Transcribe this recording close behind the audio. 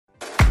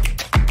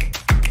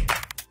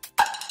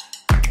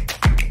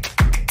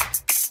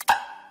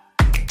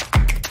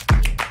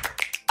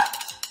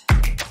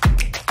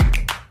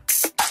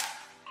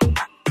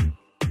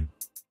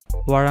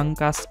Hwarang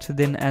cast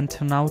then and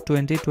now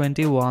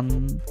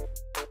 2021.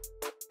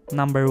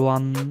 Number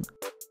 1.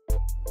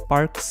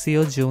 Park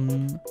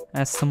Seo-joon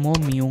as Mo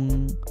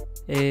Myung.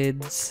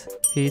 Age: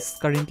 he is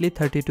currently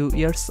 32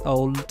 years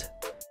old.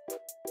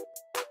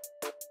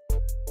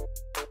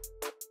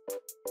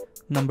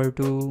 Number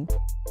 2.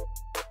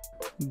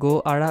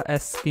 Go Ara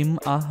as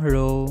Kim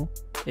Ah-ro.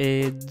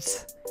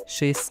 Age: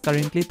 she is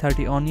currently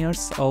 31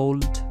 years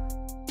old.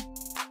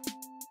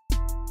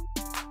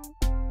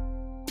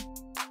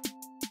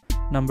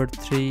 Number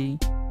 3.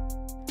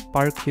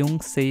 Park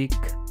Hyung-sik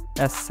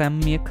as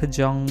Sam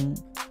Mek-jung.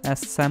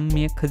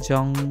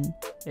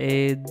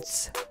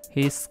 Age: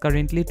 he is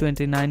currently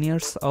 29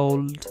 years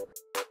old.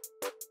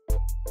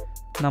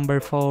 Number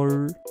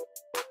 4.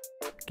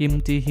 Kim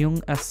Tae-hyung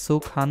as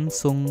Suk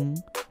Han-sung.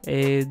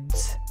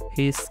 Age: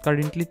 he is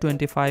currently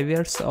 25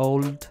 years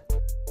old.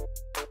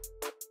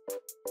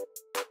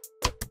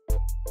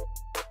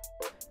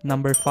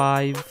 Number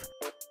 5.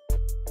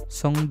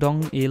 Song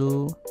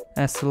Dong-il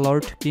as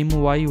Lord Kim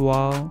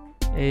Wai-wa.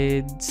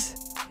 Age: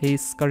 he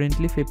is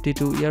currently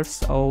 52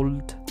 years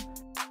old.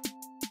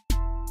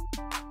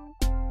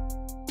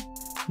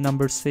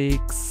 Number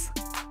 6.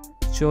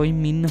 Choi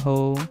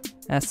Min-ho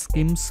as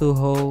Kim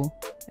Soo-ho.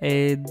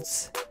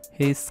 Age: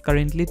 he is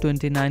currently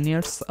 29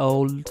 years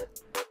old.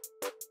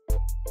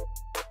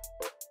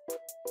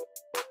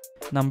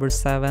 Number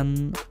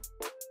 7.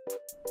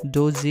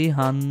 Do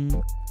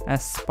Ji-han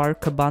as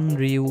Park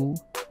Ban-ryu.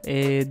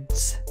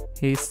 Age: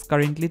 he is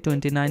currently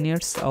 29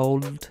 years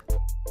old.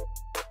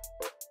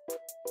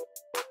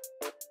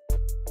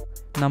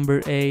 Number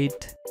 8.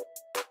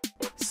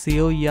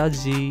 Seo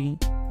Ya-ji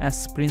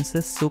as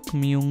Princess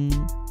Suk-myung.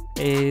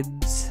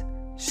 Age: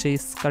 she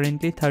is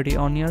currently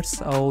 31 years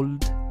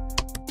old.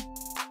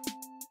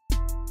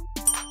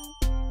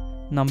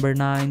 Number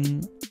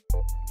 9.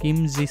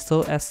 Kim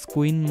Ji-so as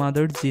Queen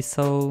Mother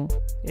Ji-so.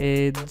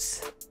 Age: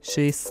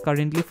 she is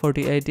currently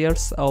 48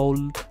 years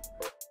old.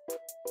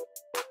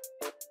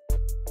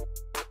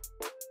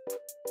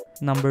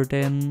 Number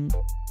 10.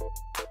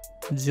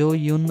 Jo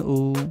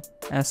Yoon-woo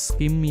as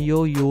Kim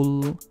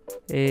Yo-yul.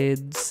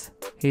 Age: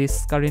 he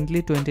is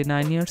currently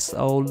 29 years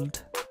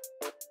old.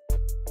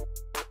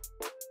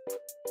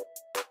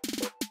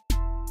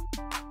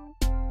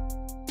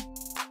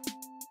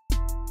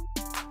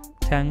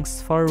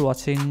 Thanks for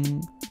watching.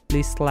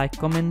 Please like,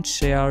 comment,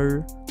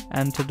 share,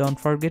 and don't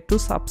forget to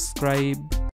subscribe.